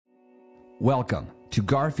Welcome to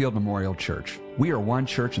Garfield Memorial Church. We are one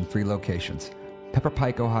church in 3 locations: Pepper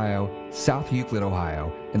Pike, Ohio, South Euclid,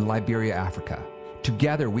 Ohio, and Liberia, Africa.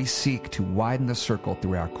 Together, we seek to widen the circle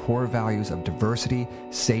through our core values of diversity,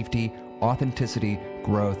 safety, authenticity,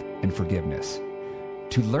 growth, and forgiveness.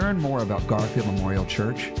 To learn more about Garfield Memorial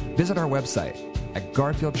Church, visit our website at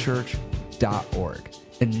garfieldchurch.org.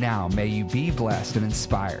 And now, may you be blessed and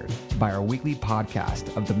inspired by our weekly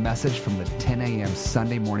podcast of the message from the 10 a.m.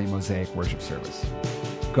 Sunday morning Mosaic worship service.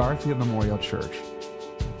 Garfield Memorial Church,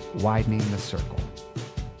 widening the circle.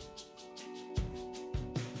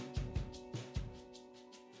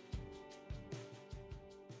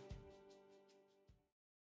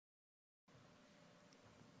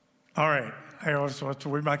 All right, I always have to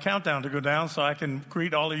wait my countdown to go down so I can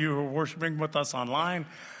greet all of you who are worshiping with us online.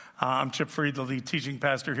 I'm Chip Freed, the lead teaching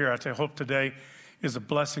pastor here. I hope today is a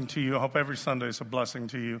blessing to you. I hope every Sunday is a blessing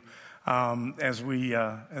to you as we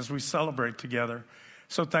celebrate together.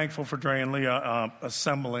 So thankful for Dre and Leah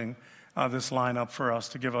assembling this lineup for us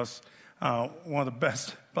to give us one of the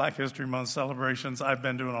best Black History Month celebrations I've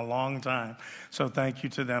been doing a long time. So thank you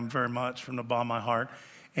to them very much from the bottom of my heart,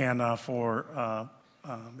 and for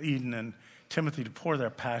Eden and Timothy to pour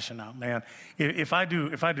their passion out. Man, if I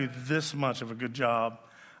do this much of a good job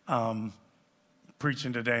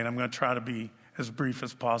preaching today, and I'm going to try to be as brief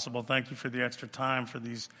as possible. Thank you for the extra time for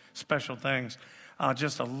these special things.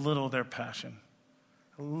 Just a little of their passion,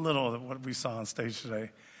 a little of what we saw on stage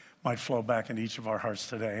today might flow back into each of our hearts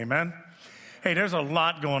today. Amen? Hey, there's a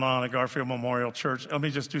lot going on at Garfield Memorial Church. Let me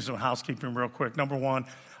just do some housekeeping real quick. Number one,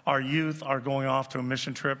 our youth are going off to a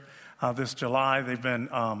mission trip this July. They've been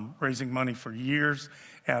raising money for years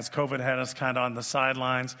as COVID had us kind of on the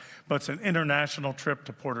sidelines. But it's an international trip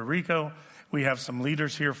to Puerto Rico. We have some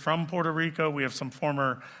leaders here from Puerto Rico. We have some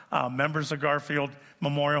former members of Garfield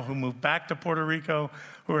Memorial who moved back to Puerto Rico,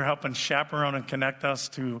 who are helping chaperone and connect us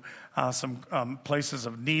to some places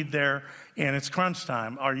of need there. And it's crunch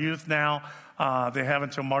time. Our youth now, they have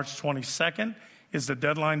until March 22nd is the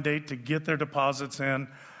deadline date to get their deposits in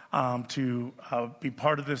to be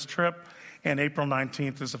part of this trip. And April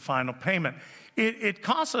 19th is the final payment. It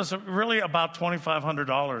costs us really about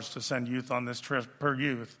 $2,500 to send youth on this trip per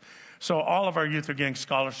youth. So all of our youth are getting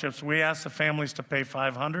scholarships. We ask the families to pay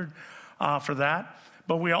 $500 for that.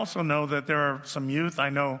 But we also know that there are some youth, I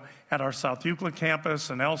know, at our South Euclid campus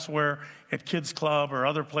and elsewhere, at Kids Club or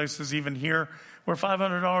other places, even here, where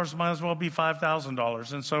 $500 might as well be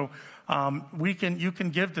 $5,000. And so you can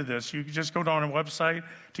give to this. You can just go to our website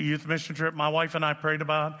to Youth Mission Trip. My wife and I prayed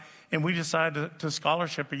about, and we decided to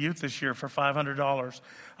scholarship a youth this year for $500.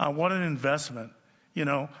 What an investment. You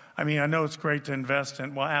know, I mean, I know it's great to invest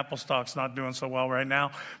in, well, Apple stock's not doing so well right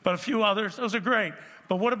now, but a few others, those are great.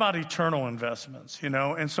 But what about eternal investments, you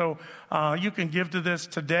know? And so you can give to this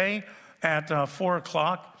today at 4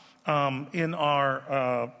 o'clock in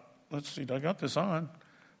our, let's see, I got this on.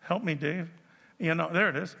 Help me, Dave. You know, there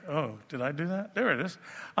it is. Oh, did I do that? There it is.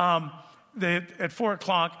 At 4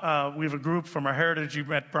 o'clock, we have a group from our Heritage. You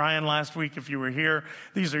met Brian last week if you were here.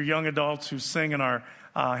 These are young adults who sing in our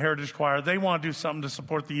Heritage Choir. They want to do something to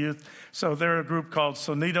support the youth. So they're a group called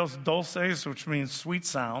Sonidos Dulces, which means sweet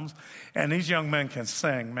sounds. And these young men can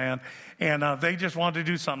sing, man. And they just want to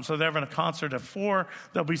do something. So they're having a concert at 4.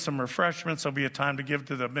 There'll be some refreshments. There'll be a time to give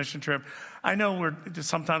to the mission trip. I know we're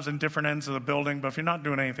sometimes in different ends of the building, but if you're not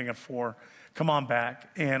doing anything at 4, come on back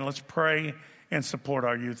and let's pray and support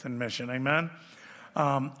our youth in mission. Amen.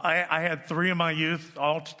 I had 3 of my youth,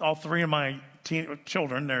 all 3 of my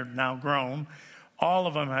children, they're now grown. All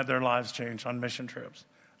of them had their lives changed on mission trips.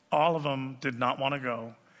 All of them did not want to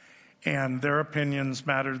go. And their opinions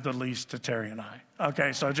mattered the least to Terry and I.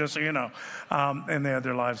 Okay, so just so you know. And they had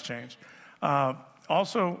their lives changed.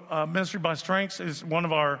 Also, Ministry by Strengths is one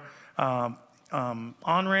of our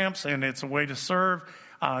on-ramps, and it's a way to serve.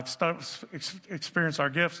 Experience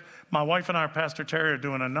our gifts. My wife and I, Pastor Terry, are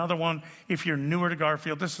doing another one. If you're newer to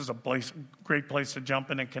Garfield, this is a great place to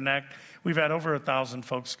jump in and connect. We've had over 1,000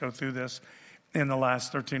 folks go through this in the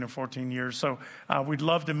last 13 or 14 years. So we'd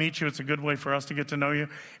love to meet you. It's a good way for us to get to know you.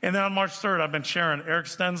 And then on March 3rd, I've been sharing. Eric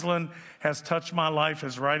Stensland has touched my life.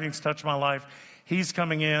 His writings touched my life. He's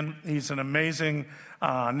coming in. He's an amazing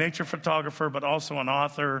nature photographer, but also an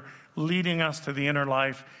author, leading us to the inner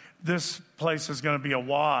life. This place is going to be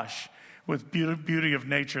awash with beauty of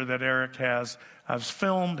nature that Eric has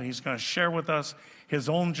filmed. He's going to share with us his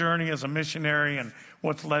own journey as a missionary and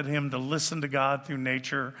what's led him to listen to God through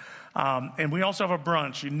nature. And we also have a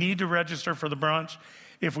brunch. You need to register for the brunch.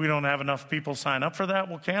 If we don't have enough people sign up for that,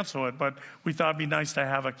 we'll cancel it. But we thought it'd be nice to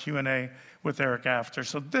have a Q&A with Eric after.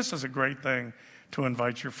 So this is a great thing to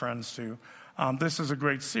invite your friends to. This is a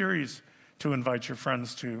great series to invite your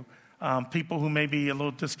friends to. People who may be a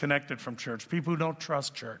little disconnected from church, people who don't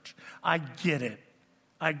trust church. I get it.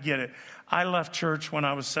 I left church when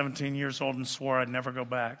I was 17 years old and swore I'd never go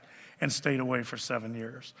back, and stayed away for 7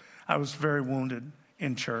 years. I was very wounded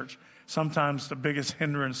in church. Sometimes the biggest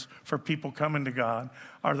hindrance for people coming to God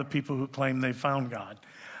are the people who claim they found God.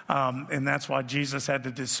 And that's why Jesus had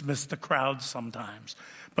to dismiss the crowd sometimes.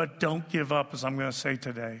 But don't give up, as I'm going to say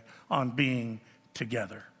today, on being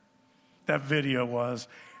together. That video was,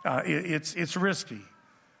 it's risky,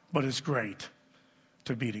 but it's great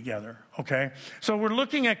to be together, okay? So we're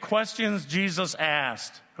looking at questions Jesus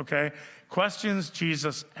asked, okay? Questions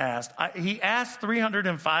Jesus asked. He asked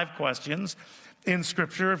 305 questions in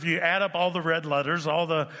Scripture. If you add up all the red letters, all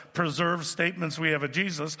the preserved statements we have of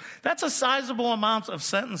Jesus, that's a sizable amount of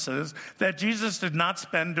sentences that Jesus did not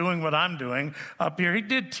spend doing what I'm doing up here. He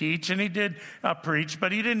did teach and he did preach,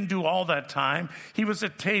 but he didn't do all that time. He was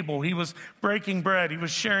at table. He was breaking bread. He was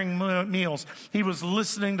sharing meals. He was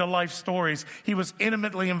listening to life stories. He was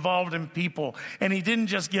intimately involved in people. And he didn't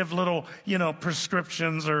just give little,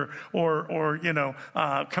 prescriptions or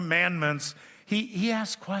commandments. He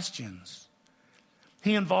asked questions.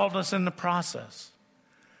 He involved us in the process.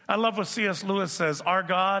 I love what C.S. Lewis says. Our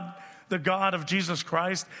God, the God of Jesus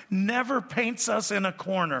Christ, never paints us in a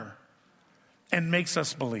corner and makes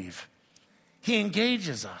us believe. He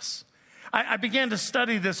engages us. I began to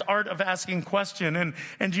study this art of asking questions,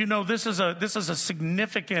 and this is a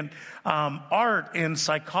significant art in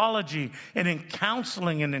psychology and in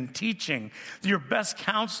counseling and in teaching. Your best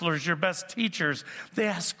counselors, your best teachers, they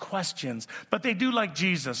ask questions, but they do like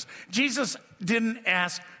Jesus. Jesus didn't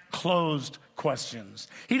ask closed questions.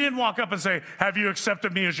 He didn't walk up and say, "Have you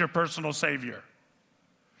accepted me as your personal Savior?"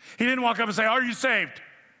 He didn't walk up and say, "Are you saved?"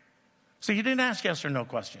 See, he didn't ask yes or no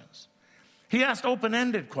questions. He asked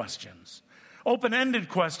open-ended questions. Open-ended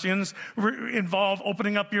questions involve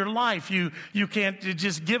opening up your life. You can't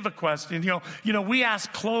just give a question. We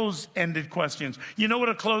ask closed-ended questions. You know what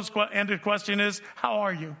a closed-ended question is? How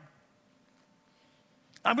are you?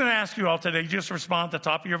 I'm going to ask you all today. You just respond at the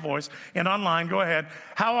top of your voice. And online, go ahead.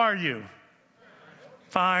 How are you?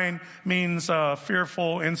 Fine means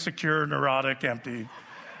fearful, insecure, neurotic, empty.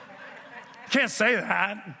 Can't say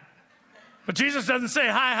that. But Jesus doesn't say,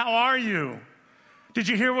 "Hi, how are you?" Did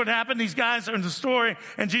you hear what happened? These guys are in the story,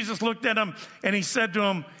 and Jesus looked at them, and he said to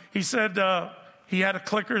him, he had a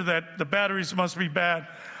clicker that the batteries must be bad.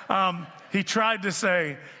 He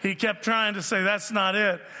kept trying to say, "That's not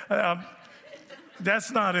it.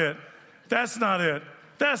 That's not it. That's not it.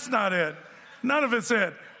 That's not it. None of it's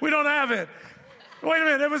it. We don't have it. Wait a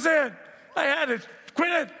minute, it was it. I had it.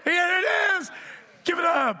 Quit it. Here it is. Give it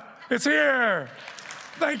up. It's here.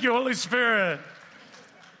 Thank you, Holy Spirit.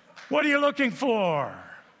 What are you looking for?"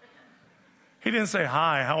 He didn't say,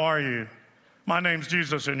 "Hi, how are you? My name's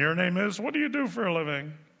Jesus, and your name is? What do you do for a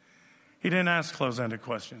living?" He didn't ask closed-ended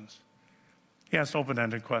questions. He asked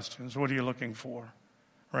open-ended questions. What are you looking for?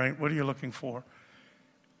 Right? What are you looking for?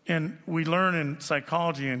 And we learn in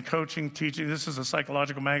psychology and coaching, teaching, this is a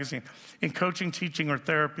psychological magazine. In coaching, teaching, or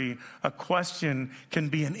therapy, a question can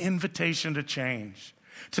be an invitation to change,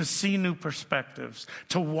 to see new perspectives,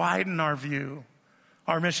 to widen our view.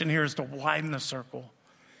 Our mission here is to widen the circle.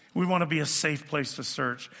 We want to be a safe place to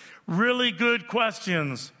search. Really good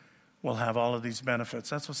questions will have all of these benefits.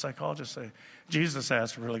 That's what psychologists say. Jesus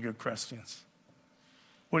asked really good questions.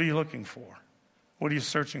 What are you looking for? What are you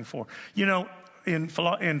searching for? In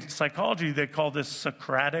psychology, they call this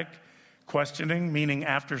Socratic questioning, meaning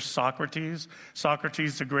after Socrates.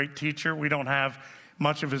 Socrates, the great teacher, we don't have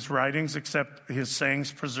much of his writings except his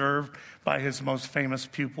sayings preserved by his most famous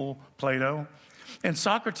pupil, Plato. And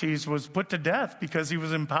Socrates was put to death because he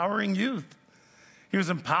was empowering youth. He was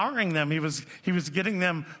empowering them. He was getting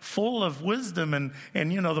them full of wisdom, and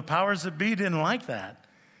the powers that be didn't like that.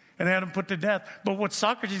 And they had him put to death. But what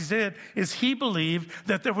Socrates did is he believed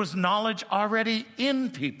that there was knowledge already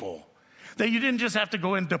in people. That you didn't just have to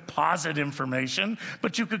go and deposit information,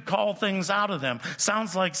 but you could call things out of them.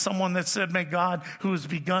 Sounds like someone that said, "May God, who has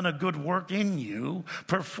begun a good work in you,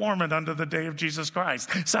 perform it unto the day of Jesus Christ."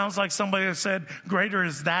 Sounds like somebody that said, "Greater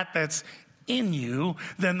is that's in you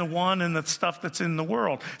than the one and the stuff that's in the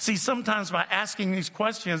world." See, sometimes by asking these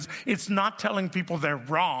questions, it's not telling people they're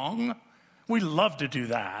wrong. We love to do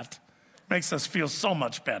that. Makes us feel so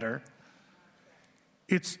much better.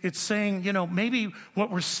 It's saying, maybe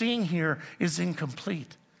what we're seeing here is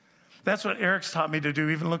incomplete. That's what Eric's taught me to do.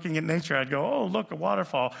 Even looking at nature, I'd go, "Oh, look, a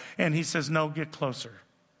waterfall." And he says, "No, get closer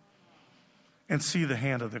and see the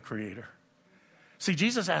hand of the Creator." See,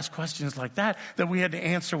 Jesus asked questions like that we had to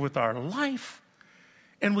answer with our life.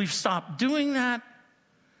 And we've stopped doing that.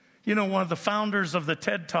 You know, one of the founders of the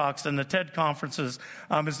TED Talks and the TED conferences,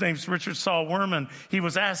 his name's Richard Saul Wurman. He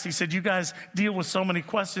was asked, he said, you guys deal with so many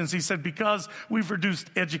questions. He said, because we've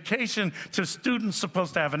reduced education to students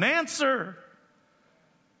supposed to have an answer.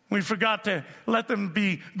 We forgot to let them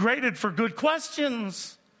be graded for good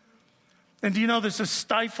questions. And do you know this is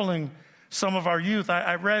stifling some of our youth?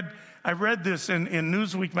 I read this in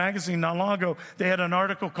Newsweek magazine not long ago. They had an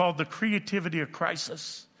article called The Creativity of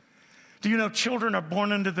Crisis. Do you know children are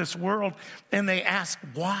born into this world and they ask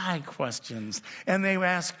why questions and they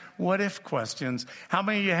ask what if questions? How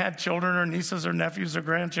many of you had children or nieces or nephews or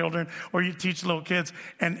grandchildren or you teach little kids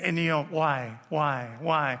and you know,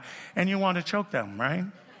 why? And you want to choke them, right?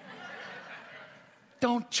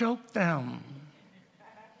 Don't choke them.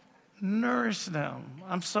 Nourish them.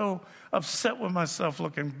 I'm so upset with myself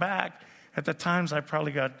looking back at the times I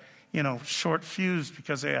probably got short-fused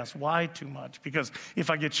because they ask why too much. Because if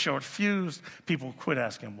I get short-fused, people quit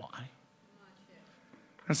asking why.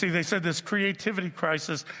 And see, they said this creativity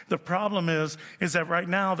crisis, the problem is that right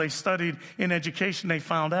now they studied in education, they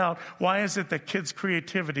found out, why is it that kids'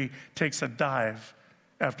 creativity takes a dive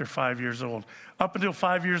after 5 years old? Up until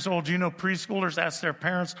 5 years old, you know, preschoolers ask their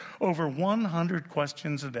parents over 100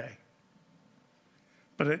 questions a day.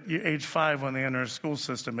 But at age 5, when they enter a school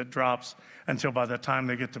system, it drops until by the time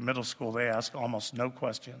they get to middle school, they ask almost no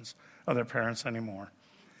questions of their parents anymore.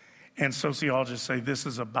 And sociologists say this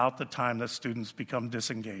is about the time that students become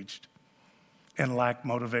disengaged and lack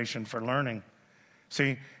motivation for learning.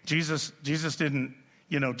 See, Jesus didn't,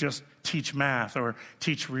 just teach math or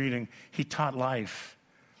teach reading. He taught life.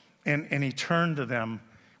 And he turned to them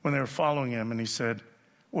when they were following him and he said,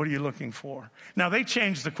 what are you looking for? Now, they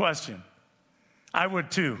changed the question. I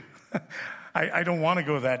would too. I don't want to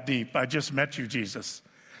go that deep. I just met you, Jesus.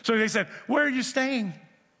 So they said, where are you staying?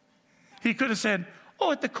 He could have said,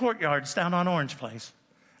 at the Courtyards down on Orange Place.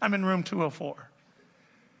 I'm in room 204.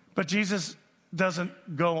 But Jesus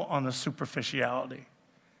doesn't go on the superficiality.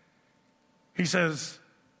 He says,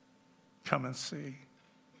 come and see.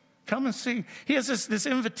 Come and see. He has this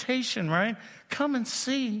invitation, right? Come and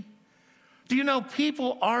see. Do you know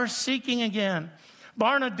people are seeking again?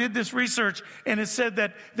 Barna did this research, and it said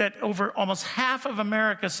that over almost half of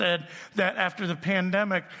America said that after the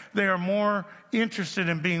pandemic, they are more interested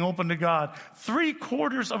in being open to God.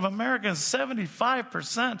 3/4 of Americans,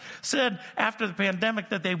 75%, said after the pandemic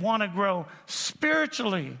that they want to grow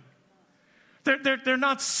spiritually. They're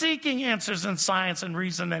not seeking answers in science and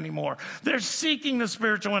reason anymore. They're seeking the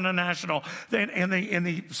spiritual and the national and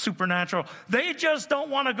the supernatural. They just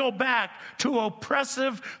don't want to go back to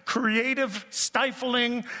oppressive, creative,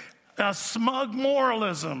 stifling, smug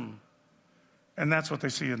moralism. And that's what they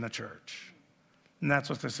see in the church. And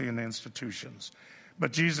that's what they see in the institutions.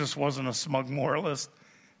 But Jesus wasn't a smug moralist.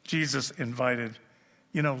 Jesus invited,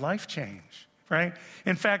 life change. Right?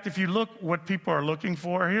 In fact, if you look what people are looking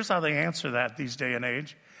for, here's how they answer that these day and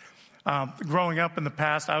age. Growing up in the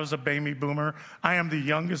past, I was a baby boomer. I am the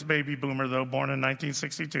youngest baby boomer, though, born in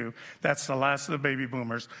 1962. That's the last of the baby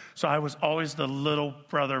boomers. So I was always the little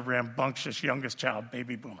brother, rambunctious, youngest child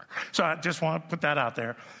baby boomer. So I just want to put that out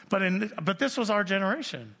there. But this was our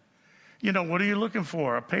generation. What are you looking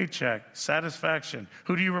for? A paycheck, satisfaction.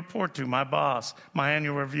 Who do you report to? My boss, my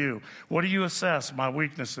annual review. What do you assess? My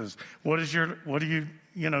weaknesses. Who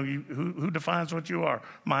defines what you are?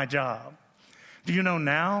 My job. Do you know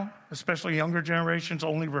now, especially younger generations,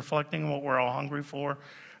 only reflecting what we're all hungry for?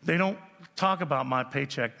 They don't talk about my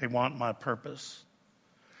paycheck. They want my purpose.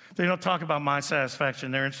 They don't talk about my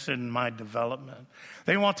satisfaction. They're interested in my development.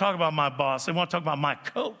 They don't want to talk about my boss. They want to talk about my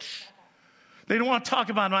coach. They don't want to talk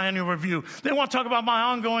about my annual review. They don't want to talk about my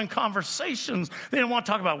ongoing conversations. They don't want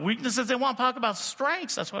to talk about weaknesses. They want to talk about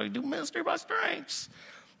strengths. That's why we do ministry by strengths.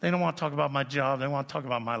 They don't want to talk about my job. They want to talk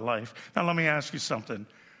about my life. Now, let me ask you something.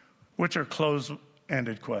 Which are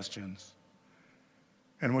closed-ended questions?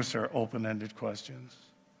 And which are open-ended questions?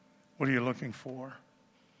 What are you looking for?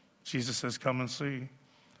 Jesus says, come and see.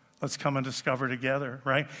 Let's come and discover together,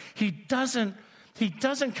 right? He doesn't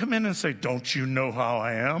come in and say, don't you know how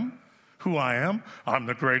I am? Who I am? I'm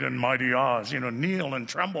the great and mighty Oz. Kneel and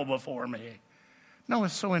tremble before me. No,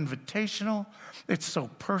 it's so invitational. It's so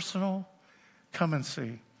personal. Come and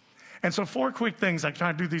see. And so 4 quick things. I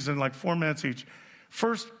try to do these in like 4 minutes each.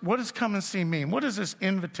 First, what does come and see mean? What does this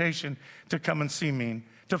invitation to come and see mean?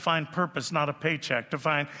 To find purpose, not a paycheck. To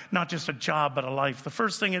find not just a job, but a life. The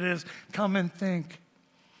first thing it is, come and think.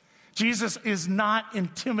 Jesus is not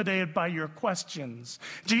intimidated by your questions.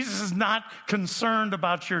 Jesus is not concerned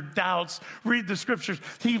about your doubts. Read the scriptures.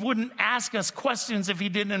 He wouldn't ask us questions if he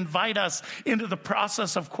didn't invite us into the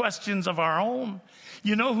process of questions of our own.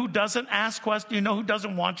 You know who doesn't ask questions? You know who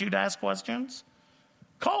doesn't want you to ask questions?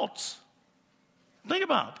 Cults. Think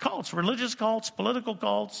about it. Cults, religious cults, political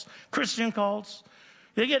cults, Christian cults.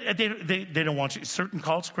 They don't want you, certain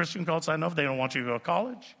cults, Christian cults, I know, they don't want you to go to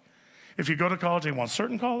college. If you go to college, they want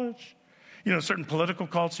certain college. You know, certain political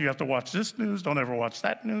cults, you have to watch this news, don't ever watch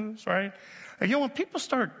that news, right? And you know, when people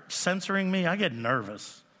start censoring me, I get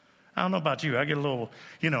nervous. I don't know about you. I get a little,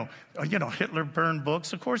 Hitler burned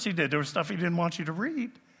books. Of course he did. There was stuff he didn't want you to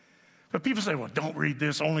read. But people say, well, don't read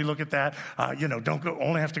this, only look at that. Don't go,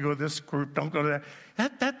 only have to go to this group, don't go to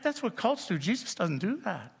that. That's what cults do. Jesus doesn't do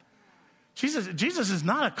that. Jesus is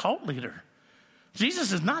not a cult leader.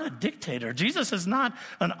 Jesus is not a dictator. Jesus is not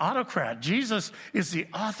an autocrat. Jesus is the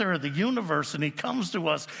author of the universe, and he comes to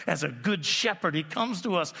us as a good shepherd. He comes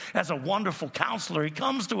to us as a wonderful counselor. He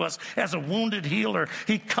comes to us as a wounded healer.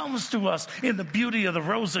 He comes to us in the beauty of the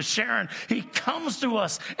Rose of Sharon. He comes to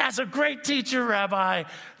us as a great teacher, rabbi,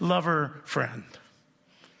 lover, friend.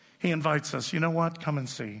 He invites us, you know what? Come and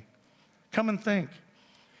see. Come and think.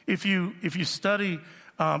 If you study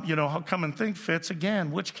how come and think fits,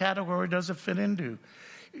 again, which category does it fit into?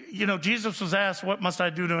 You know, Jesus was asked, what must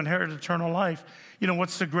I do to inherit eternal life? You know,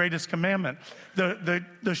 what's the greatest commandment? The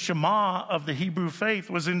Shema of the Hebrew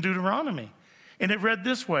faith was in Deuteronomy. And it read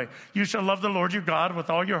this way: you shall love the Lord your God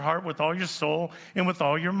with all your heart, with all your soul, and with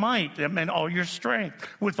all your might, and all your strength,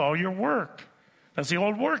 with all your work. That's the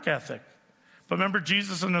old work ethic. But remember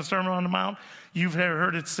Jesus in the Sermon on the Mount? You've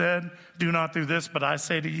heard it said, do not do this, but I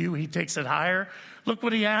say to you, he takes it higher. Look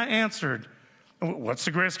what he answered. What's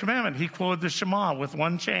the greatest commandment? He quoted the Shema with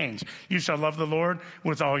one change. You shall love the Lord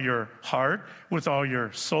with all your heart, with all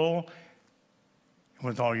your soul, and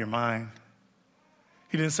with all your mind.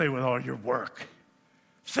 He didn't say with all your work.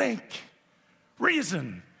 Think,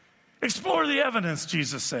 reason, explore the evidence,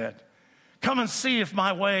 Jesus said. Come and see if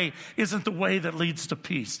my way isn't the way that leads to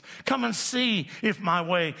peace. Come and see if my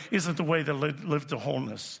way isn't the way that leads to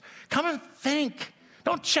wholeness. Come and think.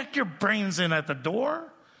 Don't check your brains in at the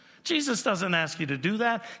door. Jesus doesn't ask you to do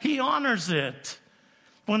that. He honors it.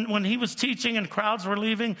 When he was teaching and crowds were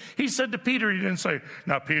leaving, he said to Peter, he didn't say,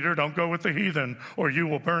 now, Peter, don't go with the heathen or you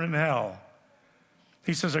will burn in hell.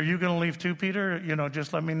 He says, are you going to leave too, Peter?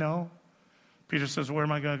 Just let me know. Peter says, where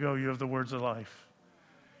am I going to go? You have the words of life.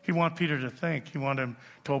 He wanted Peter to think. He wanted him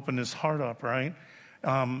to open his heart up, right?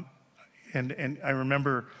 And I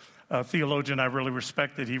remember a theologian I really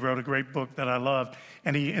respected. He wrote a great book that I loved.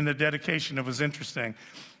 And in the dedication, it was interesting.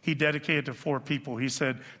 He dedicated to 4 people. He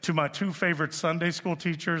said, to my 2 favorite Sunday school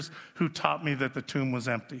teachers who taught me that the tomb was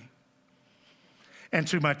empty. And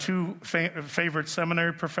to my 2 favorite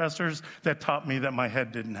seminary professors that taught me that my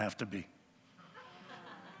head didn't have to be.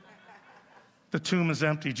 The tomb is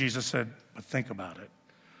empty, Jesus said, but think about it.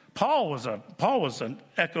 Paul was an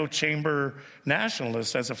echo chamber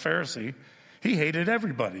nationalist as a Pharisee. He hated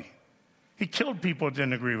everybody. He killed people that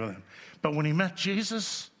didn't agree with him. But when he met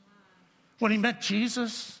Jesus,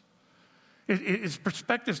 his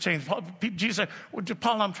perspectives changed. Jesus said,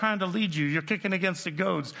 Paul, I'm trying to lead you. You're kicking against the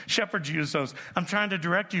goads. Shepherds use those. I'm trying to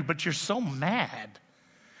direct you, but you're so mad.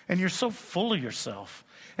 And you're so full of yourself.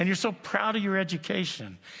 And you're so proud of your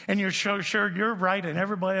education. And you're so sure you're right and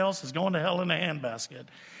everybody else is going to hell in a handbasket.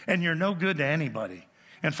 And you're no good to anybody.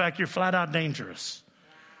 In fact, you're flat out dangerous.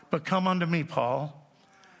 But come unto me, Paul.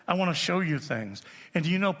 I want to show you things. And do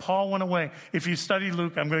you know Paul went away? If you study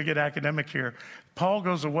Luke, I'm going to get academic here. Paul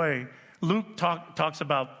goes away. Luke talks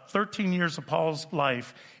about 13 years of Paul's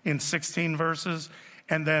life in 16 verses.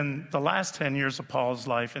 And then the last 10 years of Paul's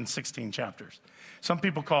life in 16 chapters. Some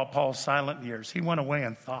people call it Paul's silent years. He went away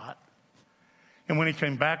and thought. And when he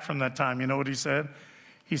came back from that time, you know what he said?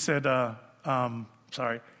 He said,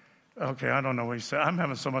 sorry. Okay, I don't know what he said. I'm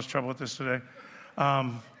having so much trouble with this today.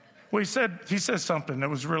 Well, he said something that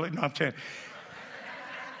was really, no, I'm kidding.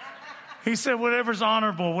 He said, whatever's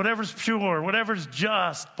honorable, whatever's pure, whatever's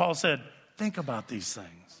just, Paul said, think about these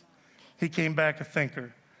things. He came back a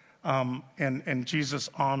thinker. And Jesus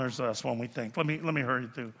honors us when we think. Let me hurry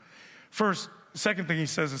through. Second thing he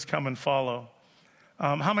says is come and follow.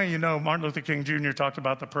 How many of you know Martin Luther King Jr. talked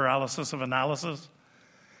about the paralysis of analysis?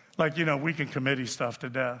 Like, we can committee stuff to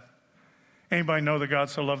death. Anybody know that God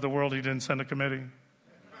so loved the world he didn't send a committee?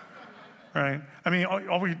 Right? I mean,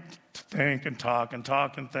 all we think and talk and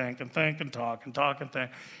talk and think and think and talk and talk and think.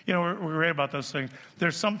 We read about those things.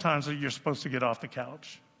 There's sometimes that you're supposed to get off the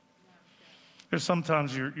couch. There's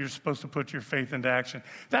sometimes you're supposed to put your faith into action.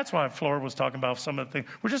 That's why Flora was talking about some of the things.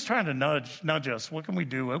 We're just trying to nudge us. What can we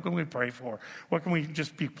do? What can we pray for? What can we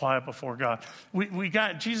just be quiet before God?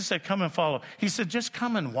 Jesus said, come and follow. He said, just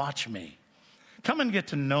come and watch me. Come and get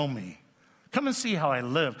to know me. Come and see how I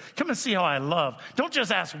live. Come and see how I love. Don't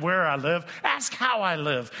just ask where I live. Ask how I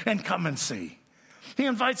live and come and see. He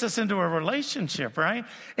invites us into a relationship, right?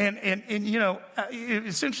 And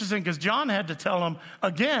it's interesting because John had to tell them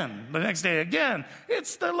again, the next day again,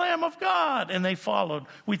 it's the Lamb of God. And they followed.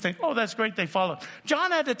 We think, oh, that's great, they followed.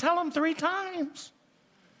 John had to tell them 3 times.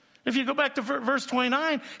 If you go back to verse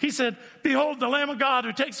 29, he said, behold, the Lamb of God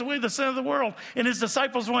who takes away the sin of the world. And his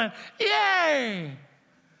disciples went, yay!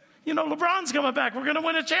 LeBron's coming back. We're going to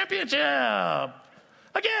win a championship.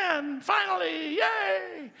 Again, finally,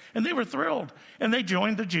 yay! And they were thrilled. And they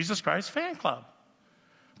joined the Jesus Christ fan club.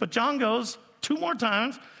 But John goes 2 more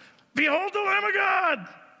times, behold the Lamb of God!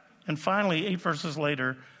 And finally, 8 verses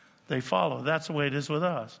later, they follow. That's the way it is with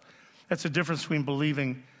us. That's the difference between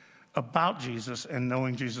believing about Jesus and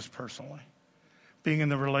knowing Jesus personally. Being in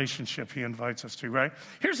the relationship he invites us to, right?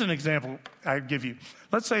 Here's an example I give you.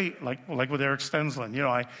 Let's say, like with Eric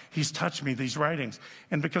Stensland, he's touched me, these writings.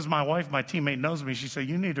 And because my wife, my teammate, knows me, she said,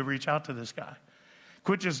 you need to reach out to this guy.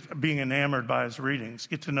 Quit just being enamored by his readings.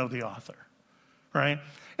 Get to know the author, right?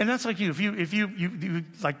 And that's like you. If you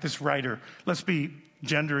like this writer, let's be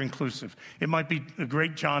gender inclusive. It might be the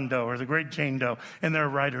great John Doe or the great Jane Doe, and they're a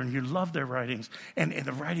writer, and you love their writings, and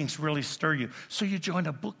the writings really stir you. So you join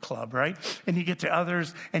a book club, right? And you get to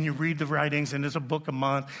others, and you read the writings, and there's a book a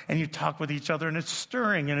month, and you talk with each other, and it's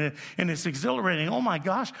stirring, and it's exhilarating. Oh my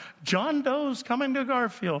gosh, John Doe's coming to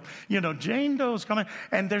Garfield. Jane Doe's coming,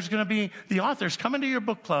 and there's going to be the authors coming to your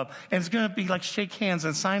book club, and it's going to be like shake hands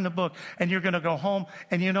and sign the book, and you're going to go home,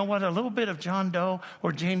 and you know what? A little bit of John Doe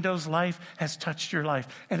or Jane Doe's life has touched your life.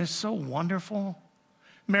 And it's so wonderful.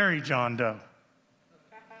 Marry John Doe.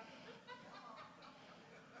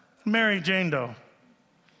 Marry Jane Doe.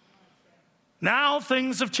 Now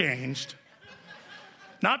things have changed.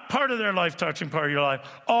 Not part of their life touching part of your life.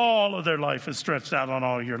 All of their life is stretched out on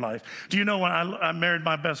all of your life. Do you know when I married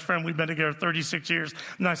my best friend, we've been together 36 years,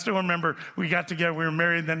 and I still remember we got together, we were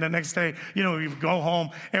married, and then the next day, we would go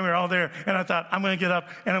home, and we were all there, and I thought, I'm going to get up,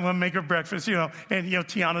 and I'm going to make her breakfast, and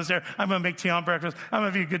Tiana's there. I'm going to make Tiana breakfast. I'm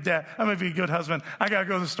going to be a good dad. I'm going to be a good husband. I got to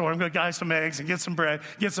go to the store. I'm going to buy some eggs and get some bread,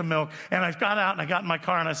 get some milk. And I got out, and I got in my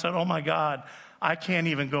car, and I said, oh, my God, I can't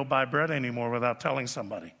even go buy bread anymore without telling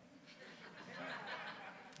somebody.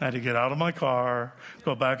 I had to get out of my car,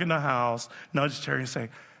 go back in the house, nudge Terry and say,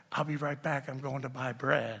 I'll be right back. I'm going to buy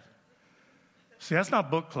bread. See, that's not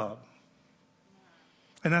book club.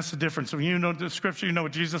 And that's the difference. When you know the scripture, you know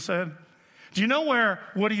what Jesus said? Do you know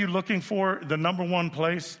what are you looking for, the number one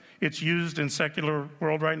place it's used in secular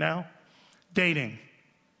world right now? Dating.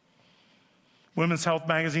 Women's Health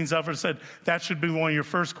Magazine's effort said that should be one of your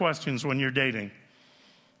first questions when you're dating.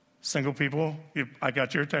 Single people, I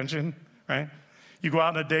got your attention, right? You go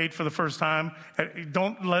out on a date for the first time.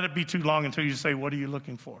 Don't let it be too long until you say, what are you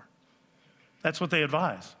looking for? That's what they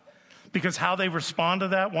advise. Because how they respond to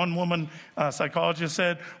that, one woman psychologist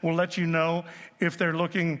said, will let you know if they're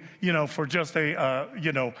looking, for just a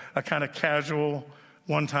kind of casual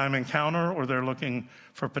one-time encounter, or they're looking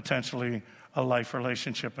for potentially a life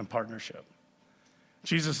relationship and partnership.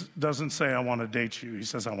 Jesus doesn't say, I want to date you. He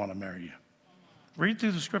says, I want to marry you. Read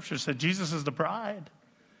through the scripture. It said Jesus is the bride.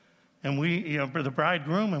 And we, the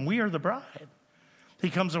bridegroom, and we are the bride. He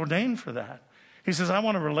comes ordained for that. He says, I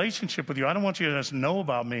want a relationship with you. I don't want you to just know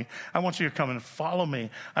about me. I want you to come and follow me.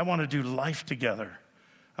 I want to do life together.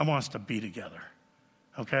 I want us to be together.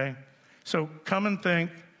 Okay? So come and think,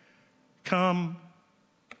 come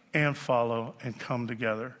and follow, and come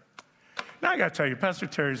together. Now, I got to tell you, Pastor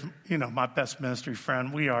Terry's, my best ministry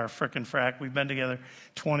friend. We are a frickin' frack. We've been together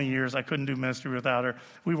 20 years. I couldn't do ministry without her.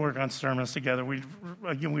 We work on sermons together. We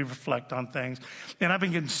reflect on things. And I've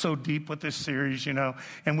been getting so deep with this series, And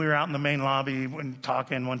we were out in the main lobby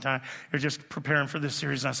talking one time. We were just preparing for this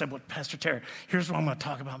series. And I said, well, Pastor Terry, here's what I'm going to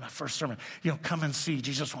talk about in my first sermon. Come and see.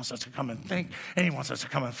 Jesus wants us to come and think. And he wants us to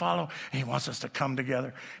come and follow. And he wants us to come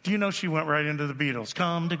together. Do you know she went right into the Beatles?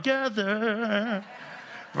 Come together.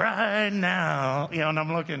 Right now, and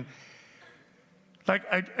I'm looking like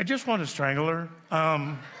I just want to strangle her.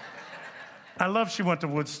 I love she went to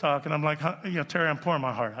Woodstock, and I'm like, Terry, I'm pouring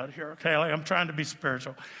my heart out here, okay? Like, I'm trying to be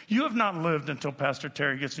spiritual. You have not lived until Pastor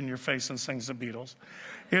Terry gets in your face and sings the Beatles.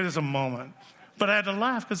 It is a moment. But I had to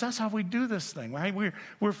laugh because that's how we do this thing, right?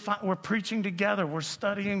 We're preaching together. We're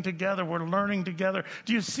studying together. We're learning together.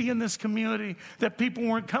 Do you see in this community that people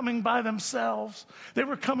weren't coming by themselves? They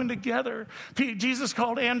were coming together. Jesus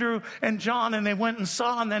called Andrew and John, and they went and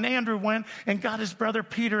saw, and then Andrew went and got his brother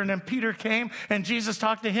Peter, and then Peter came, and Jesus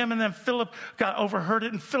talked to him, and then Philip overheard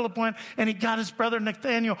it, and Philip went, and he got his brother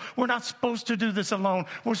Nathaniel. We're not supposed to do this alone.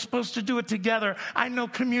 We're supposed to do it together. I know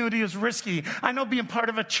community is risky. I know being part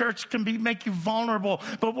of a church can make you vulnerable,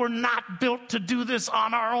 but we're not built to do this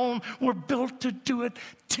on our own. We're built to do it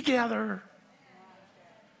together.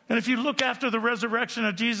 And if you look after the resurrection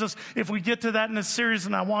of Jesus, if we get to that in this series,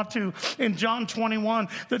 and I want to, in John 21,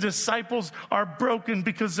 the disciples are broken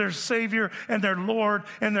because their Savior and their Lord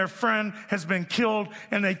and their friend has been killed,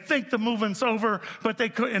 and they think the movement's over, but they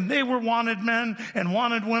could, and they were wanted men and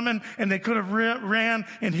wanted women, and they could have ran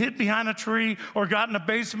and hid behind a tree or got in a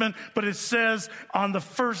basement, but it says on the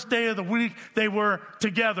first day of the week, they were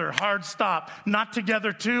together, hard stop, not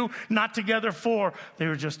together 2, not together 4, they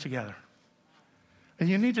were just together. And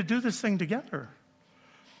you need to do this thing together.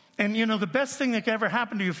 And you know, the best thing that could ever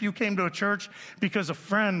happen to you if you came to a church because a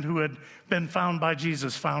friend who had been found by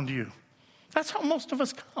Jesus found you. That's how most of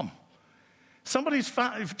us come.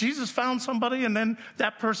 If Jesus found somebody and then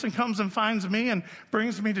that person comes and finds me and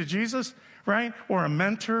brings me to Jesus, right? Or a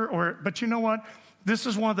mentor, but you know what? This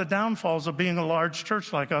is one of the downfalls of being a large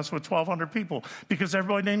church like us with 1,200 people, because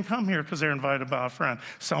everybody didn't come here because they're invited by a friend.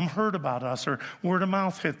 Some heard about us, or word of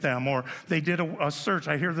mouth hit them, or they did a search.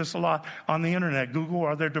 I hear this a lot on the internet. Google,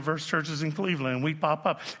 are there diverse churches in Cleveland? And we pop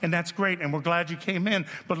up, and that's great, and we're glad you came in.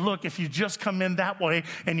 But look, if you just come in that way,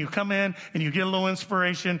 and you come in, and you get a little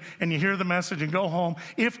inspiration, and you hear the message and go home,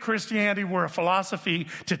 if Christianity were a philosophy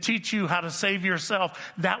to teach you how to save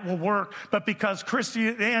yourself, that will work. But because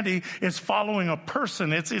Christianity is following a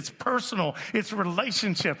person, it's personal, it's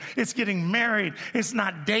relationship, it's getting married, it's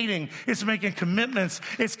not dating, it's making commitments,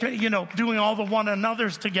 it's, doing all the one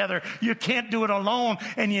another's together. You can't do it alone,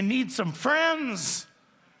 and you need some friends,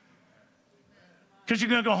 because you're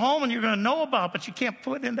going to go home and you're going to know about, but you can't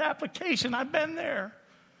put it into application. I've been there.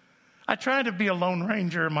 I tried to be a lone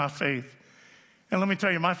ranger in my faith, and let me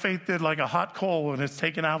tell you, my faith did like a hot coal when it's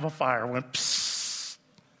taken out of a fire, went psst,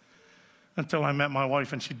 until I met my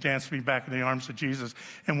wife, and she danced me back in the arms of Jesus.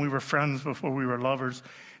 And we were friends before we were lovers,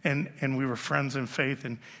 and we were friends in faith,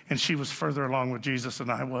 and she was further along with Jesus than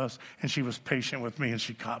I was, and she was patient with me, and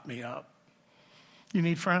she caught me up. You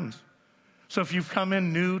need friends. So if you've come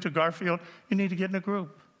in new to Garfield, you need to get in a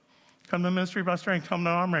group. Come to Ministry by Strength, come to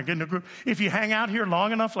Armory, get in a group. If you hang out here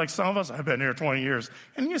long enough, like some of us, I've been here 20 years,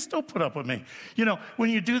 and you still put up with me. When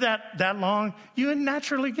you do that long, you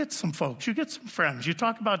naturally get some folks. You get some friends. You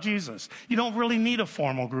talk about Jesus. You don't really need a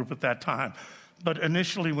formal group at that time. But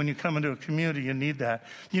initially, when you come into a community, you need that.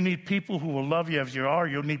 You need people who will love you as you are.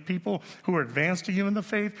 You'll need people who are advanced to you in the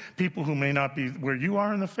faith, people who may not be where you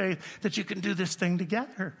are in the faith, that you can do this thing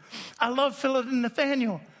together. I love Philip and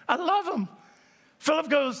Nathaniel. I love them.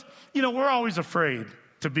 Philip goes, we're always afraid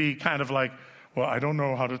to be kind of like, well, I don't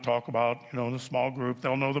know how to talk about, the small group.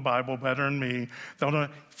 They'll know the Bible better than me.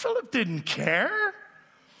 Philip didn't care.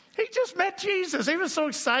 He just met Jesus. He was so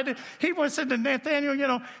excited. He said to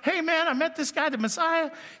Nathaniel, hey, man, I met this guy, the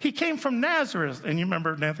Messiah. He came from Nazareth. And you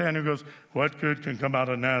remember Nathaniel goes, what good can come out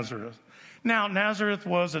of Nazareth? Now, Nazareth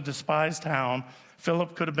was a despised town.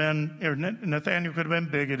 Philip could have been, or Nathaniel could have been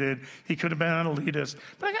bigoted. He could have been an elitist.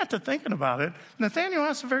 But I got to thinking about it. Nathaniel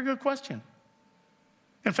asked a very good question.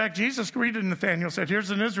 In fact, Jesus greeted Nathaniel, said,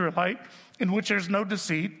 here's an Israelite in which there's no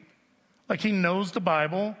deceit. Like, he knows the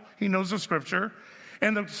Bible. He knows the Scripture.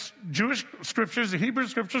 And the Jewish Scriptures, the Hebrew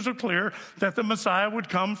Scriptures are clear that the Messiah would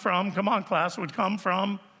come from, would come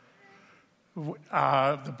from,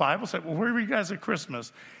 the Bible said, well, where were you guys at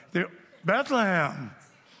Christmas? Bethlehem.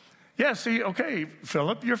 Yeah, see, okay,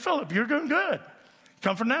 Philip, you're doing good.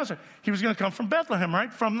 Come from Nazareth. He was going to come from Bethlehem,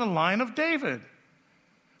 right? From the line of David.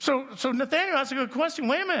 So Nathaniel asked a good question.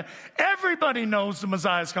 Wait a minute. Everybody knows the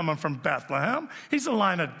Messiah's coming from Bethlehem. He's the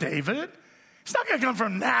line of David. He's not going to come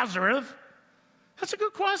from Nazareth. That's a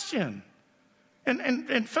good question.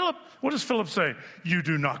 And Philip, what does Philip say? You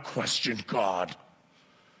do not question God.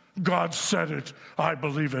 God said it. I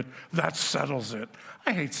believe it. That settles it.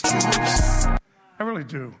 I hate statements. I really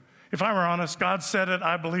do. If I were honest, God said it,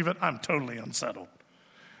 I believe it, I'm totally unsettled.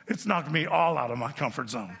 It's knocked me all out of my comfort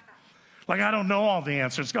zone. Like, I don't know all the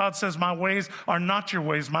answers. God says my ways are not your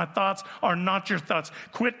ways. My thoughts are not your thoughts.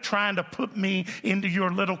 Quit trying to put me into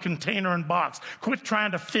your little container and box. Quit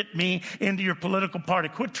trying to fit me into your political party.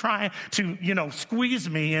 Quit trying to, squeeze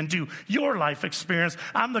me into your life experience.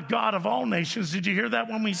 I'm the God of all nations. Did you hear that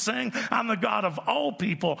when we sang? I'm the God of all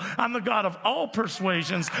people. I'm the God of all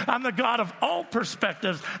persuasions. I'm the God of all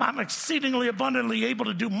perspectives. I'm exceedingly abundantly able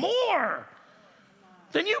to do more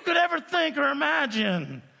than you could ever think or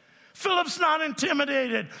imagine. Philip's not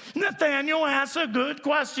intimidated. Nathanael asks a good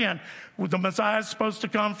question. Well, the Messiah is supposed to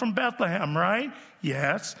come from Bethlehem, right?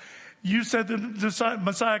 Yes. You said the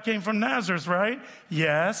Messiah came from Nazareth, right?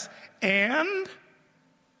 Yes. And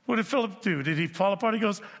what did Philip do? Did he fall apart? He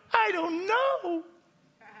goes, I don't know.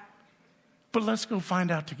 But let's go find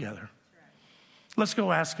out together. Let's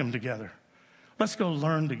go ask him together. Let's go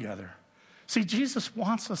learn together. See, Jesus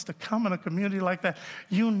wants us to come in a community like that.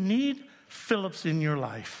 You need Philips in your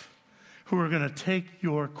life who are going to take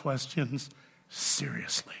your questions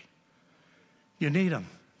seriously. You need them.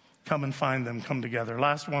 Come and find them. Come together.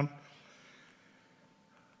 Last one.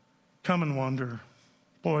 Come and wonder.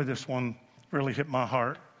 Boy, this one really hit my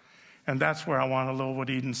heart. And that's where I want a little what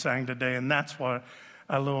Eden sang today. And that's why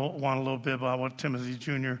I want a little bit about what Timothy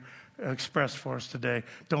Jr. expressed for us today.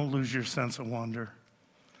 Don't lose your sense of wonder.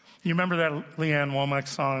 You remember that Leanne Womack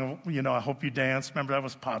song, I Hope You Dance? Remember that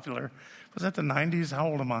was popular? Was that the 90s? How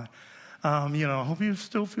old am I? I hope you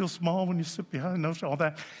still feel small when you sit behind those, all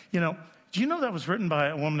that. Do you know that was written by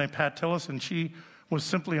a woman named Pat Tillis, and she was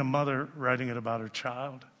simply a mother writing it about her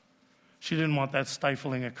child. She didn't want that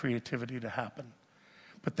stifling of creativity to happen.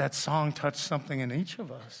 But that song touched something in each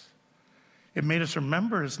of us. It made us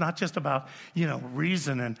remember it's not just about,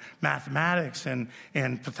 reason and mathematics and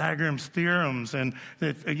Pythagorean's theorems and,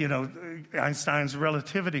 Einstein's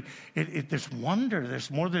relativity. There's wonder.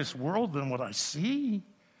 There's more to this world than what I see.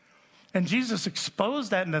 And Jesus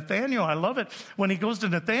exposed that in Nathanael. I love it. When he goes to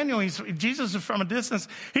Nathanael, Jesus is from a distance.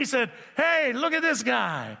 He said, hey, look at this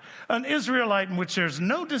guy, an Israelite in which there's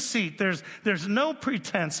no deceit. There's no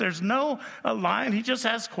pretense. There's no lying. He just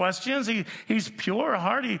asks questions. He's pure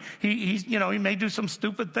heart. He may do some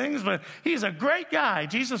stupid things, but he's a great guy.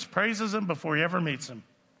 Jesus praises him before he ever meets him.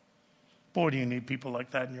 Boy, do you need people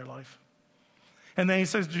like that in your life. And then he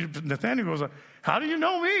says, Nathanael goes, how do you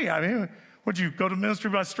know me? I mean, would you go to ministry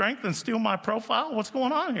by strength and steal my profile? What's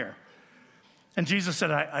going on here? And Jesus said,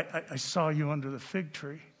 I saw you under the fig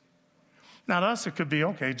tree. Now, to us, it could be,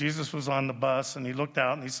 okay, Jesus was on the bus, and he looked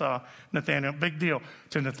out, and he saw Nathanael. Big deal.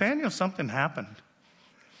 To Nathanael, something happened.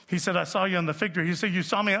 He said, I saw you on the fig tree. He said, you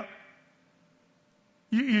saw me?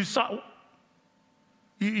 You saw?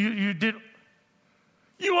 You did?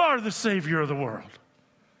 You are the Savior of the world.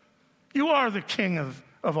 You are the King of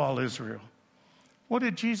all Israel. What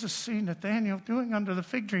did Jesus see Nathanael doing under the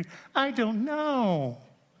fig tree? I don't know.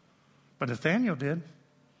 But Nathanael did.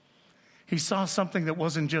 He saw something that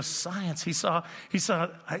wasn't just science. He saw,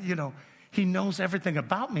 he knows everything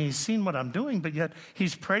about me. He's seen what I'm doing, but yet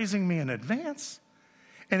he's praising me in advance.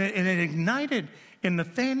 And it ignited in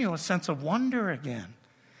Nathanael a sense of wonder again.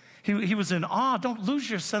 He was in awe. Don't lose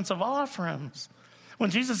your sense of awe, friends. When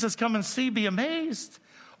Jesus says, come and see, be amazed.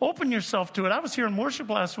 Open yourself to it. I was here in worship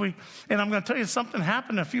last week, and I'm going to tell you something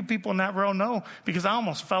happened. A few people in that row know because I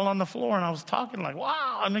almost fell on the floor, and I was talking like,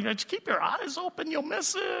 wow. I mean, just keep your eyes open. You'll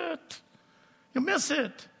miss it. You'll miss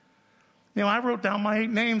it. I wrote down my 8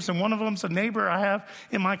 names, and one of them's a neighbor I have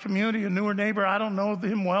in my community, a newer neighbor. I don't know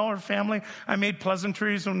him well or family. I made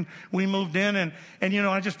pleasantries when we moved in, and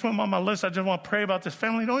I just put him on my list. I just want to pray about this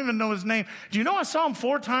family. I don't even know his name. Do you know I saw him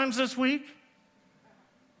 4 times this week?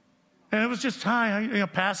 And it was just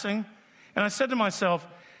passing. And I said to myself,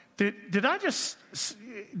 did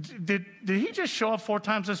he just show up 4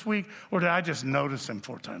 times this week, or did I just notice him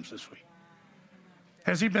 4 times this week?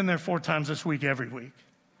 Has he been there 4 times this week every week?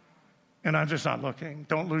 And I'm just not looking.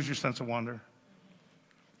 Don't lose your sense of wonder.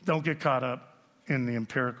 Don't get caught up in the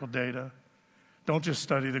empirical data. Don't just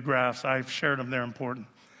study the graphs. I've shared them. They're important.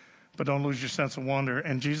 But don't lose your sense of wonder.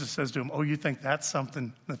 And Jesus says to him, oh, you think that's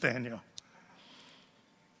something, Nathanael?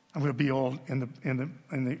 I'm going to be old in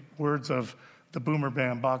the words of the Boomer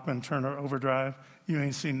Band, Bachman Turner Overdrive. You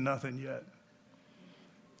ain't seen nothing yet.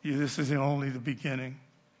 This is only the beginning.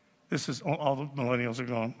 This is all the millennials are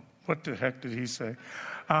going, what the heck did he say?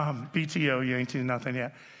 BTO, you ain't seen nothing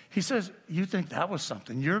yet. He says, you think that was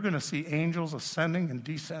something. You're going to see angels ascending and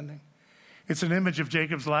descending. It's an image of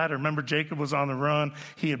Jacob's ladder. Remember, Jacob was on the run.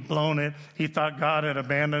 He had blown it. He thought God had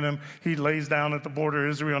abandoned him. He lays down at the border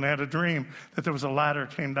of Israel and had a dream that there was a ladder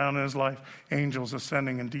came down in his life, angels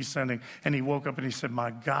ascending and descending. And he woke up and he said,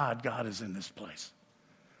 my God, God is in this place.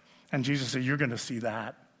 And Jesus said, you're going to see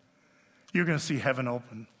that. You're going to see heaven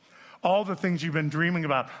open. All the things you've been dreaming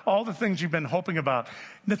about, all the things you've been hoping about.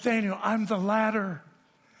 Nathaniel, I'm the ladder.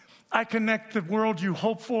 I connect the world you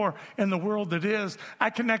hope for and the world that is. I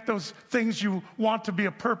connect those things you want to be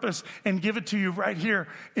a purpose and give it to you right here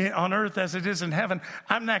on earth as it is in heaven.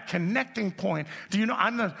 I'm that connecting point. Do you know,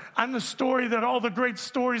 I'm the story that all the great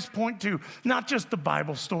stories point to, not just the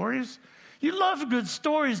Bible stories. You love good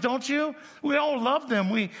stories, don't you? We all love them.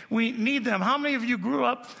 We need them. How many of you grew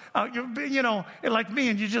up, like me,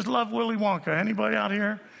 and you just love Willy Wonka? Anybody out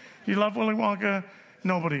here? You love Willy Wonka?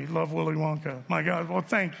 Nobody loved Willy Wonka. My God, well,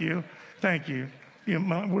 thank you. Thank you.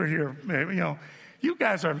 We're here. You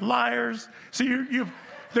guys are liars. See,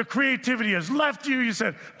 the creativity has left you. You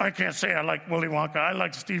said, I can't say I like Willy Wonka. I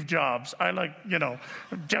like Steve Jobs. I like,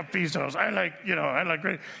 Jeff Bezos. I like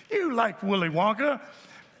great. You like Willy Wonka.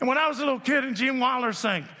 And when I was a little kid and Gene Wilder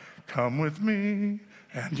sang, come with me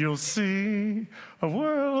and you'll see a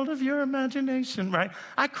world of your imagination, right?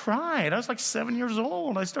 I cried. I was like 7 years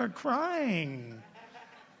old. I started crying.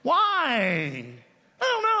 Why? I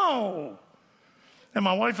don't know. And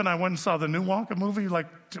my wife and I went and saw the new Wonka movie like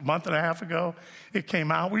a month and a half ago. It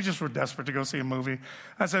came out. We just were desperate to go see a movie.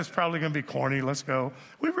 I said, it's probably going to be corny. Let's go.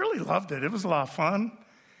 We really loved it. It was a lot of fun.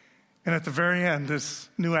 And at the very end, this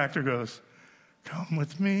new actor goes, come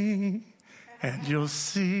with me and you'll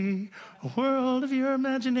see a world of your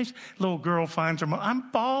imagination. Little girl finds her mom. I'm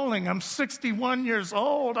bawling. I'm 61 years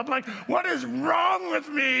old. I'm like, what is wrong with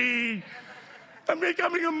me? I'm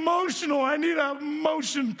becoming emotional. I need a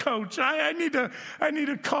motion coach. I need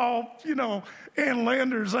to call, Ann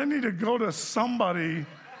Landers. I need to go to somebody.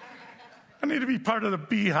 I need to be part of the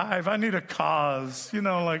beehive. I need a cause,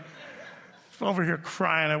 over here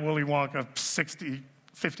crying at Willy Wonka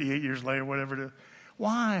 58 years later, whatever it is.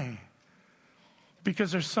 Why?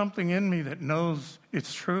 Because there's something in me that knows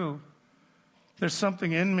it's true. There's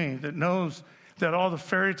something in me that knows that all the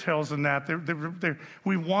fairy tales and that,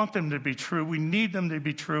 we want them to be true. We need them to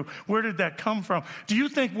be true. Where did that come from? Do you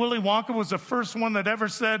think Willy Wonka was the first one that ever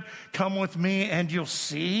said, come with me and you'll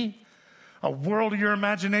see a world of your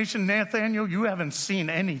imagination? Nathaniel, you haven't seen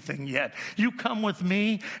anything yet. You come with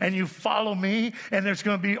me and you follow me, and there's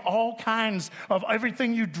going to be all kinds of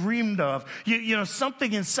everything you dreamed of.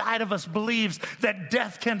 Something inside of us believes that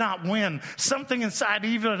death cannot win. Something inside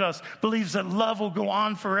even of us believes that love will go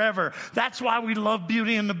on forever. That's why we love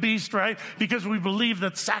Beauty and the Beast, right? Because we believe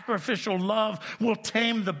that sacrificial love will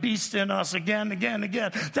tame the beast in us again.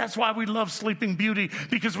 That's why we love Sleeping Beauty,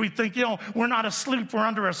 because we think, we're not asleep, we're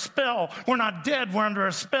under a spell. We're not dead, we're under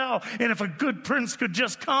a spell. And if a good prince could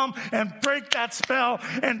just come and break that spell,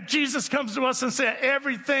 and Jesus comes to us and says,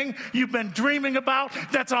 everything you've been dreaming about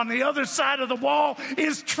that's on the other side of the wall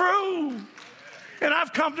is true. And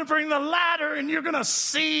I've come to bring the ladder, and you're going to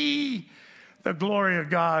see the glory of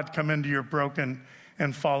God come into your broken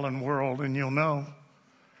and fallen world, and you'll know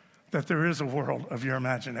that there is a world of your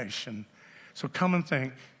imagination. So come and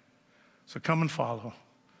think. So come and follow.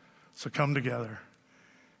 So come together.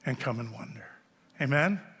 And come and wonder.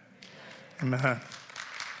 Amen? Amen.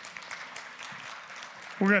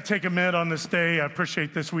 We're going to take a minute on this day. I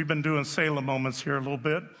appreciate this. We've been doing Selah moments here a little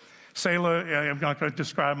bit. Selah, I'm not going to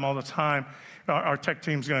describe them all the time. Our tech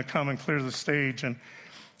team's going to come and clear the stage. And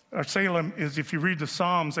our Selah is, if you read the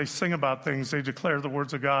Psalms, they sing about things. They declare the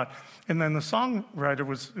words of God. And then the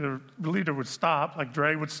songwriter the leader would stop, like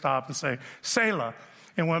Dre would stop and say, Selah.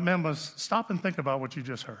 And what it meant was, stop and think about what you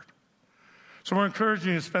just heard. So we're encouraging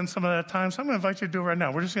you to spend some of that time. So I'm going to invite you to do it right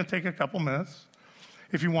now. We're just going to take a couple minutes.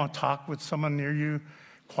 If you want to talk with someone near you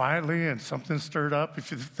quietly and something stirred up,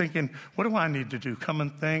 if you're thinking, what do I need to do? Come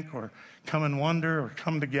and think, or come and wonder, or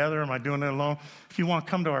come together. Am I doing it alone? If you want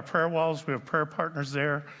to come to our prayer walls, we have prayer partners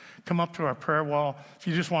there. Come up to our prayer wall. If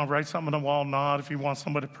you just want to write something on the wall, nod. If you want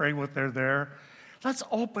somebody to pray with, they're there. Let's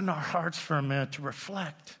open our hearts for a minute to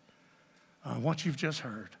reflect on what you've just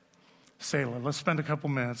heard. Selah. Let's spend a couple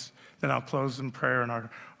minutes. Then I'll close in prayer, and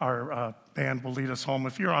our band will lead us home.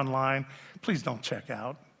 If you're online, please don't check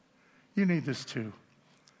out. You need this too.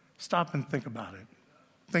 Stop and think about it.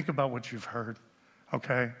 Think about what you've heard,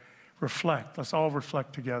 okay? Reflect. Let's all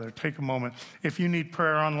reflect together. Take a moment. If you need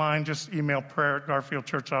prayer online, just email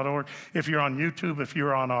prayer@garfieldchurch.org. If you're on YouTube, if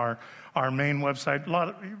you're on our main website,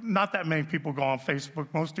 not that many people go on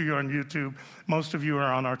Facebook. Most of you are on YouTube. Most of you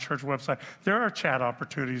are on our church website. There are chat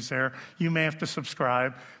opportunities there. You may have to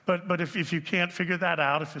subscribe. But if you can't figure that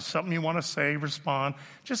out, if it's something you want to say, respond,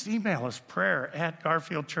 just email us,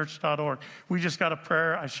 prayer@garfieldchurch.org. We just got a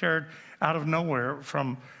prayer I shared out of nowhere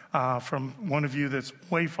from one of you that's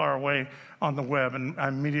way far away on the web. And I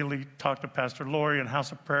immediately talked to Pastor Lori and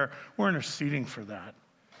House of Prayer. We're interceding for that.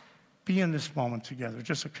 be in this moment together,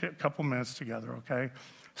 just a couple minutes together, okay?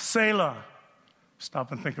 Selah.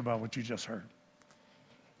 Stop and think about what you just heard.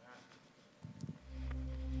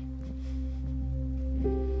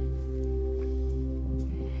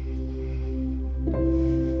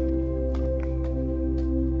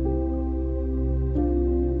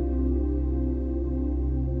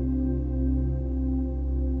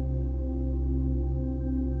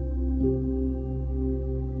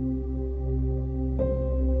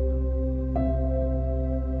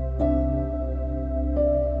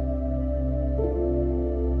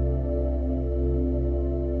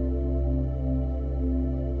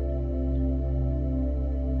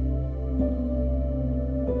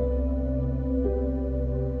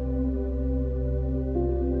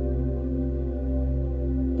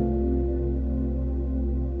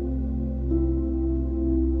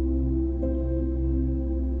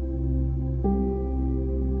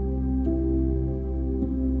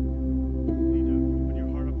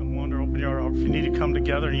 Come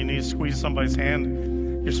together and you need to squeeze somebody's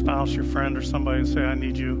hand, your spouse, your friend, or somebody, and say, I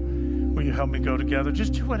need you. Will you help me go together?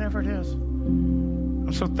 Just do whatever it is.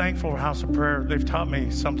 I'm so thankful for House of Prayer. They've taught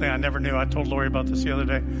me something I never knew. I told Lori about this the other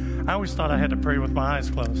day. I always thought I had to pray with my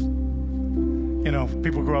eyes closed. You know,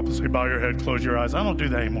 people grow up and say, bow your head, close your eyes. I don't do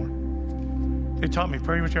that anymore. They taught me,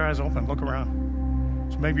 pray with your eyes open. Look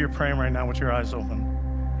around. So maybe you're praying right now with your eyes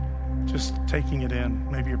open. Just taking it in.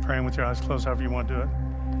 Maybe you're praying with your eyes closed, however you want to do it.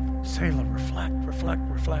 Selah, reflect, reflect,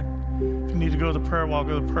 reflect. If you need to go to the prayer wall,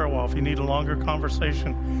 go to the prayer wall. If you need a longer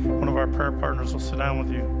conversation, one of our prayer partners will sit down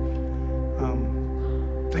with you.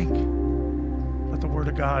 Think. Let the Word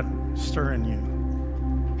of God stir in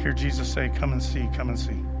you. Hear Jesus say, come and see, come and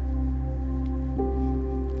see.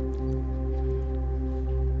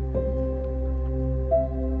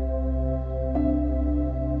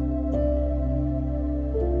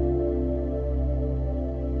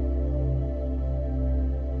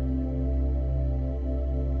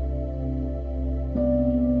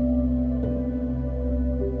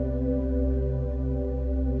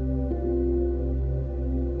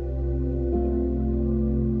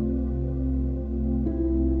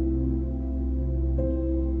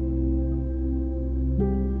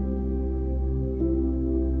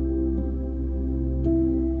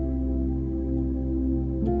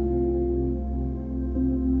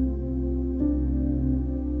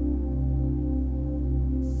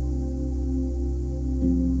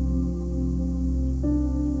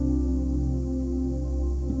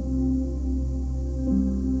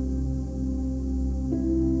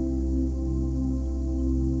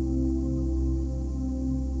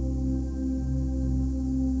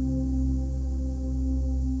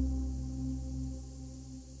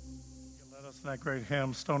 That great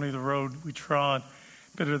hymn, stony the road we trod,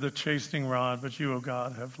 bitter the chastening rod, but you, O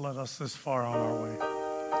God, have led us this far on our way.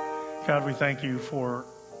 God, we thank you for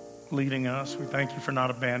leading us. We thank you for not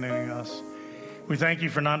abandoning us. We thank you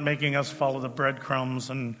for not making us follow the breadcrumbs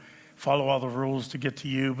and follow all the rules to get to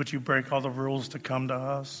you, but you break all the rules to come to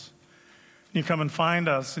us. You come and find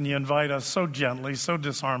us, and you invite us so gently, so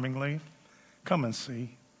disarmingly. Come and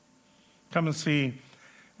see. Come and see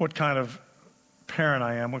what kind of parent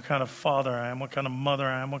I am, what kind of father I am, what kind of mother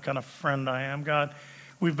I am, what kind of friend I am. God,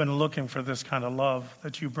 we've been looking for this kind of love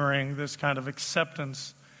that you bring, this kind of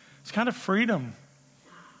acceptance, this kind of freedom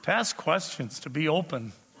to ask questions, to be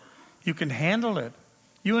open. You can handle it.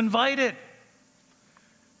 You invite it.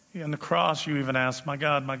 On the cross, you even ask, my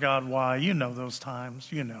God, why? You know those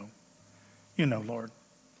times. You know, Lord.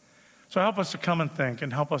 So help us to come and think,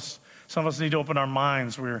 and help us. Some of us need to open our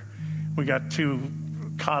minds. We got too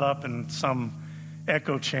caught up in some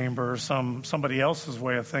echo chamber or somebody else's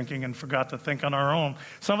way of thinking and forgot to think on our own.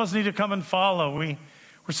 Some of us need to come and follow. We're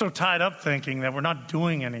so tied up thinking that we're not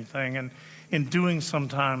doing anything. And in doing,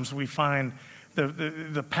 sometimes we find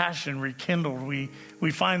the passion rekindled.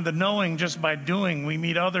 We find the knowing just by doing. We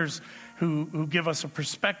meet others who give us a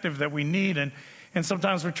perspective that we need. And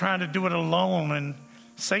sometimes we're trying to do it alone. And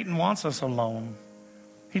Satan wants us alone.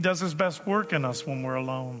 He does his best work in us when we're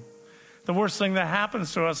alone. The worst thing that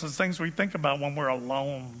happens to us is things we think about when we're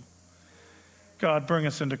alone. God, bring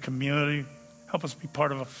us into community. Help us be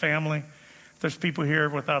part of a family. If there's people here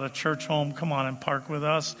without a church home, come on and park with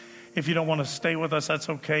us. If you don't want to stay with us, that's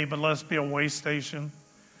okay, but let us be a way station.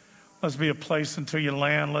 Let's be a place until you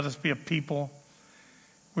land. Let us be a people.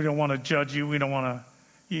 We don't want to judge you. We don't want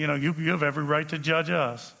to, you have every right to judge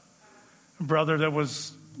us. A brother that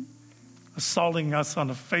was assaulting us on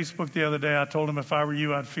the Facebook the other day, I told him if I were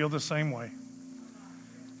you, I'd feel the same way.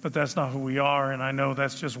 But that's not who we are, and I know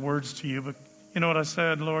that's just words to you. But you know what I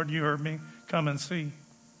said? Lord, you heard me. Come and see.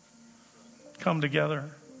 Come together.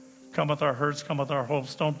 Come with our hurts, come with our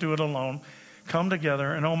hopes. Don't do it alone. Come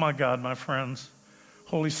together, and oh my God, my friends,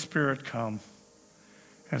 Holy Spirit, come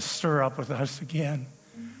and stir up with us again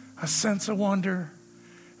a sense of wonder.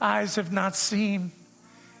 Eyes have not seen,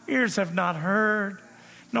 ears have not heard,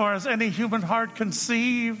 nor has any human heart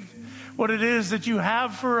conceived what it is that you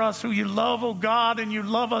have for us, who you love, oh God, and you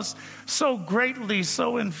love us so greatly,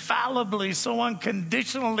 so infallibly, so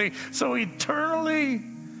unconditionally, so eternally.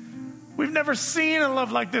 We've never seen a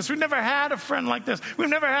love like this. We've never had a friend like this. We've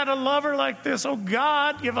never had a lover like this. Oh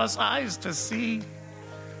God, give us eyes to see.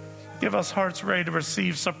 Give us hearts ready to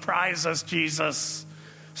receive. Surprise us, Jesus.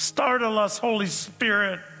 Startle us, Holy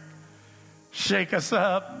Spirit. Shake us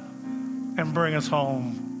up and bring us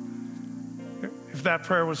home. If that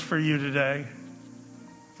prayer was for you today,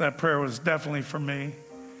 if that prayer was definitely for me,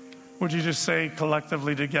 would you just say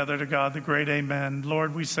collectively together to God the great amen?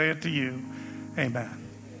 Lord, we say it to you. Amen.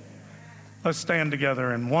 Let's stand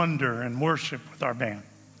together and wonder and worship with our band.